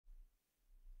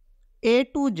A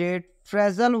to Z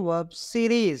Phrasal Verb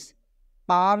Series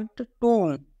Part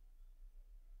 2.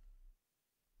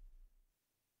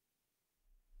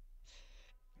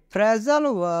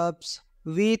 Phrasal Verbs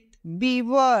with B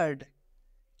word.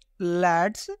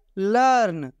 Let's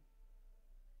learn.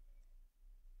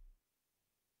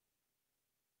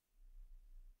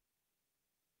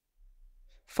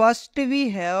 First we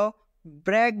have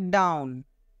breakdown.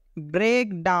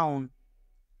 Breakdown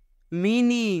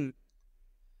meaning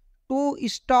to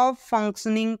stop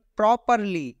functioning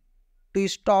properly. To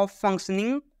stop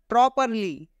functioning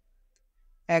properly.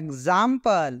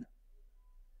 Example: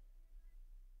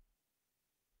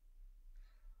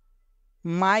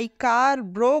 my car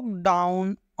broke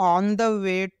down on the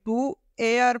way to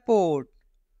airport.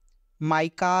 My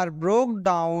car broke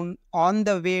down on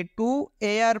the way to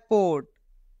airport.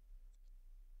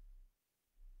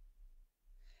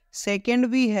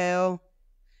 Second we have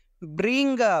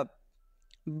bring up.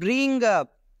 Bring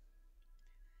up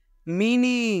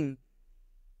meaning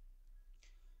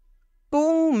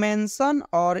to mention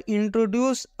or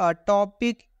introduce a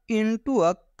topic into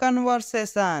a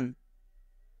conversation.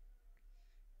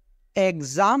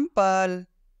 Example: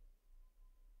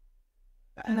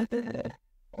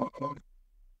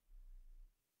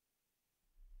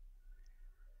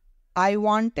 I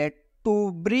wanted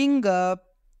to bring up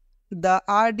the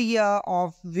idea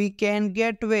of weekend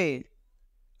getaway.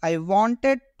 I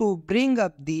wanted to bring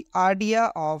up the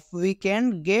idea of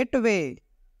weekend getaway.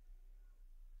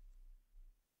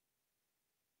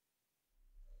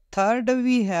 Third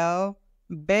we have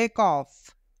back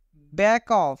off.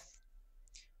 Back off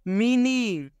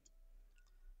meaning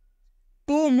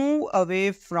to move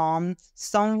away from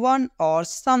someone or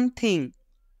something.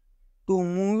 To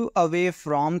move away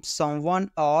from someone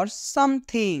or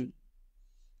something.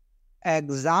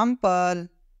 Example: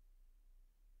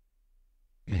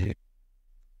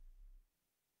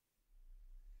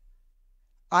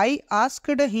 I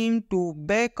asked him to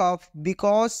back off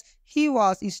because he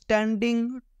was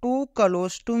standing too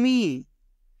close to me.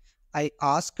 I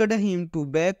asked him to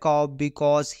back off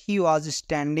because he was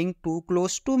standing too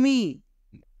close to me.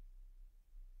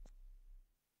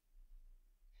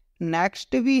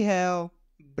 Next we have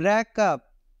break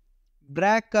up.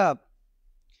 Break up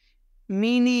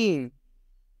meaning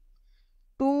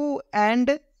to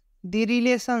end the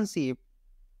relationship.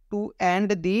 To end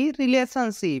the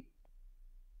relationship.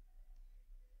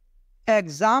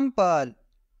 Example: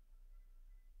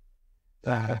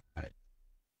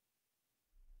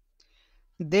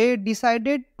 they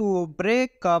decided to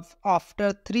break up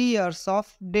after 3 years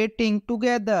of dating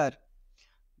together.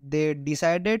 They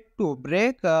decided to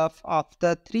break up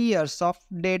after 3 years of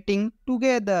dating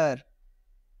together.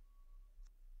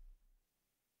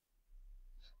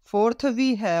 Fourth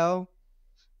we have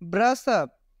brush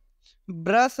up.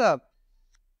 Brush up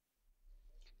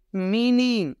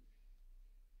meaning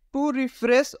to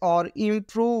refresh or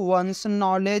improve one's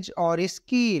knowledge or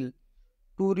skill.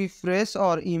 To refresh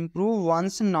or improve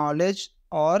one's knowledge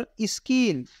or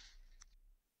skill.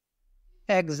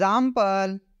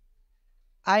 Example: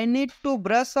 I need to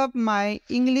brush up my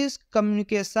English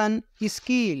communication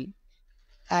skill.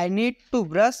 I need to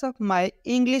brush up my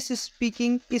English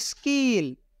speaking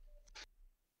skill.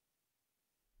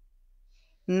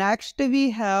 Next we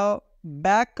have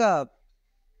backup.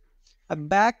 A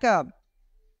backup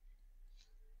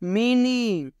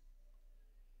meaning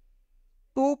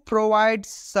to provide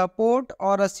support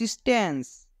or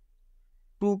assistance.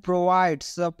 To provide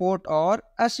support or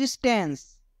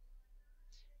assistance.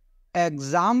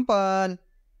 Example: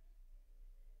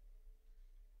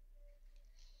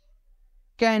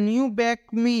 can you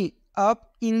back me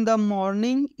up in the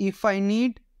morning if I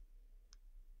need?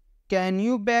 Can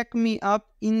you back me up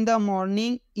in the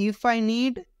morning if I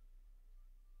need?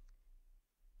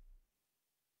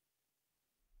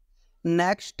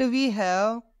 Next we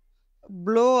have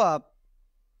blow up.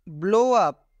 Blow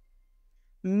up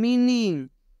meaning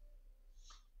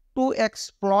to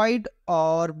exploit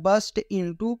or burst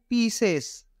into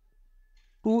pieces.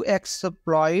 To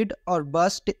exploit or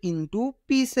burst into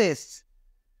pieces.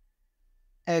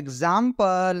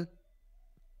 Example: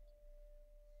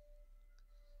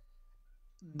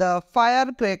 the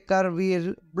firecracker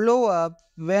will blow up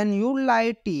when you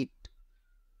light it.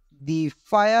 The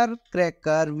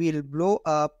firecracker will blow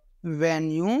up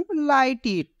when you light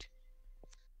it.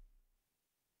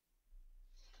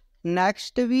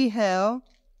 Next we have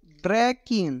break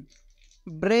in.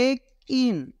 Break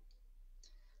in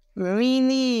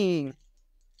meaning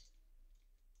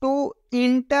to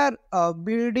enter a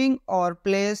building or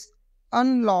place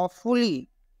unlawfully.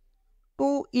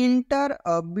 To enter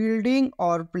a building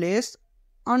or place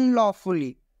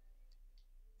unlawfully.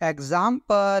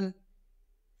 Example: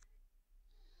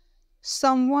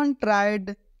 someone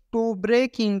tried to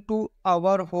break into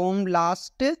our home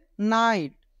last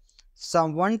night.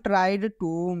 Someone tried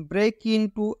to break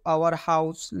into our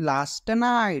house last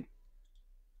night.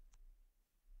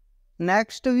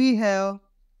 Next we have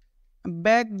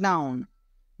back down.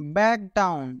 Back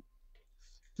down,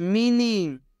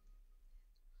 meaning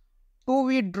to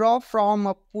withdraw from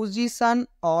a position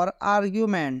or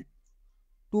argument.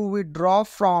 To withdraw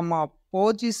from a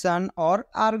position or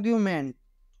argument.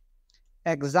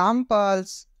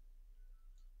 Examples: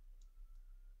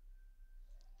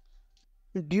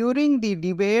 during the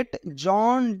debate,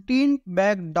 John didn't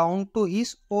back down to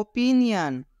his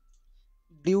opinion.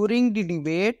 During the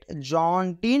debate,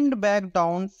 John didn't back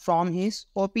down from his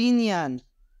opinion.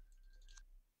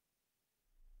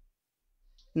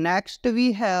 Next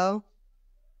we have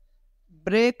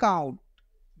breakout.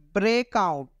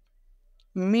 Breakout,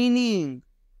 meaning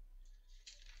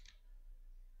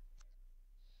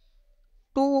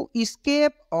to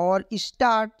escape or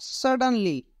start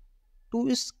suddenly. To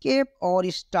escape or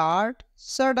start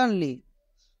suddenly.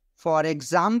 For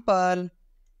example,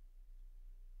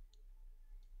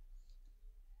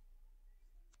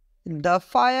 the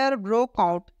fire broke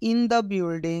out in the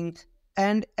building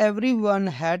and everyone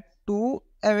had to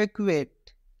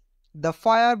evacuate. The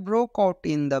fire broke out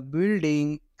in the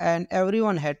building and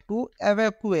everyone had to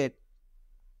evacuate.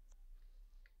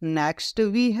 Next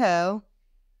we have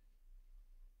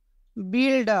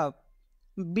build up.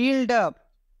 Build up,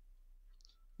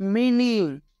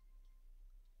 meaning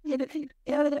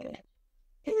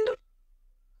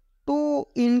to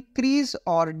increase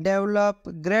or develop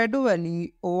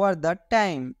gradually over the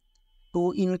time.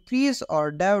 To increase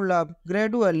or develop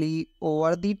gradually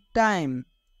over the time.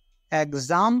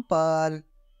 Example: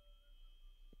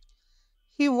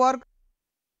 he worked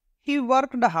he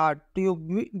worked hard to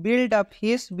build up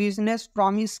his business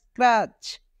from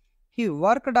scratch. He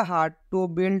worked hard to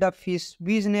build up his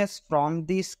business from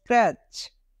the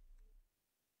scratch.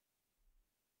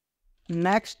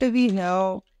 Next we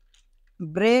have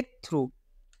breakthrough.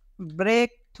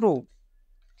 Breakthrough,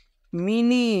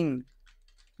 meaning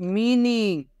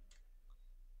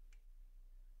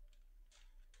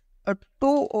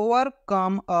to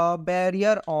overcome a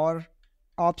barrier or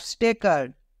obstacle.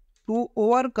 To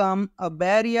overcome a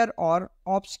barrier or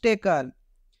obstacle.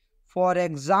 For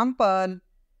example,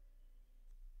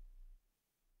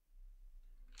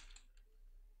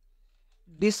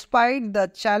 despite the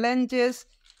challenges,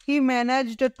 he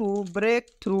managed to break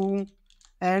through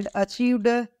and achieved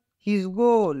his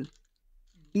goal.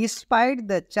 Despite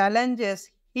the challenges,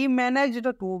 he managed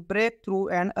to break through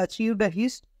and achieved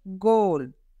his goal.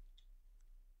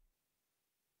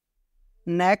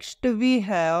 Next we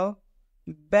have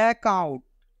back out.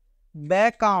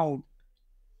 Back out,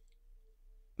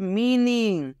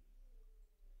 meaning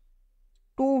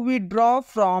to withdraw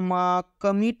from a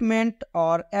commitment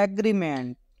or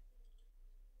agreement.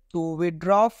 To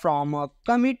withdraw from a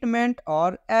commitment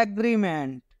or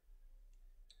agreement.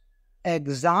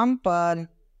 Example: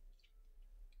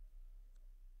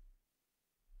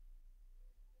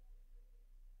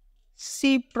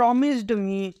 she promised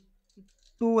me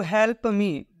to help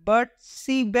me, but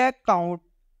she backed out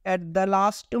at the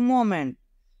last moment.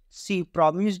 She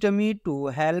promised me to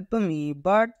help me,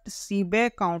 but she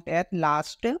backed out at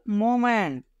last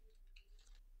moment.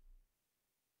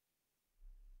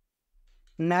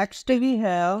 Next we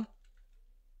have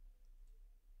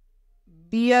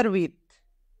bear with.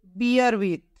 Bear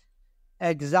with.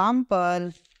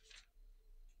 Example: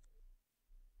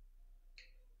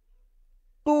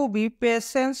 to be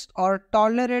patient or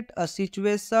tolerate a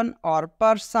situation or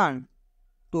person.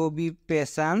 To be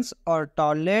patient or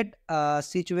tolerate a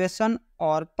situation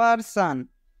or person.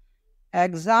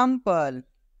 Example: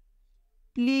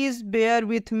 please bear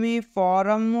with me for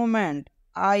a moment.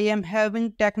 I am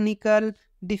having technical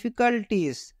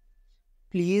difficulties.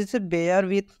 Please bear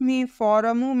with me for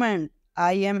a moment.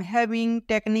 I am having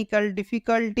technical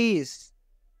difficulties.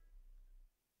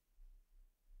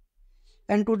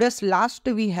 And today's last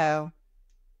we have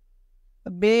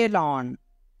bail on.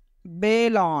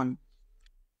 Bail on,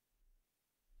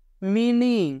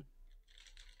 meaning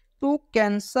to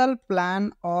cancel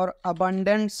plan or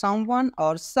abandon someone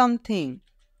or something.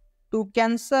 To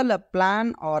cancel a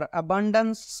plan or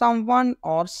abandon someone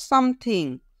or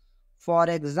something. For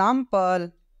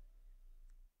example,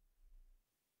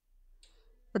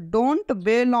 don't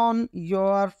bail on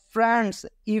your friends.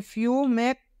 If you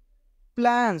make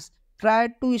plans, try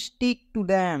to stick to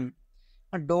them.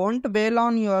 Don't bail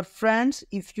on your friends.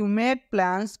 If you make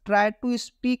plans, try to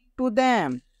speak to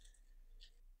them.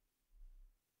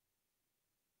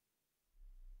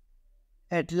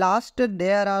 At last,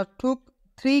 there are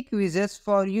three quizzes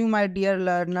for you, my dear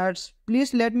learners.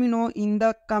 Please let me know in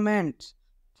the comments.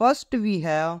 First, we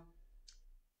have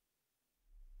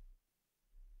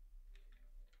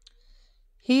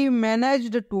he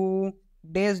managed to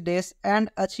dash dash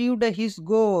and achieved his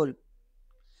goal.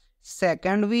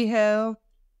 Second, we have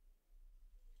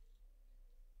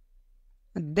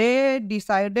they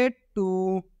decided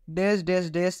to dash dash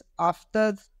dash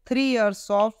after 3 years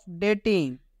of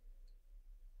dating.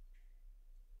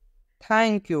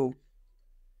 Thank you.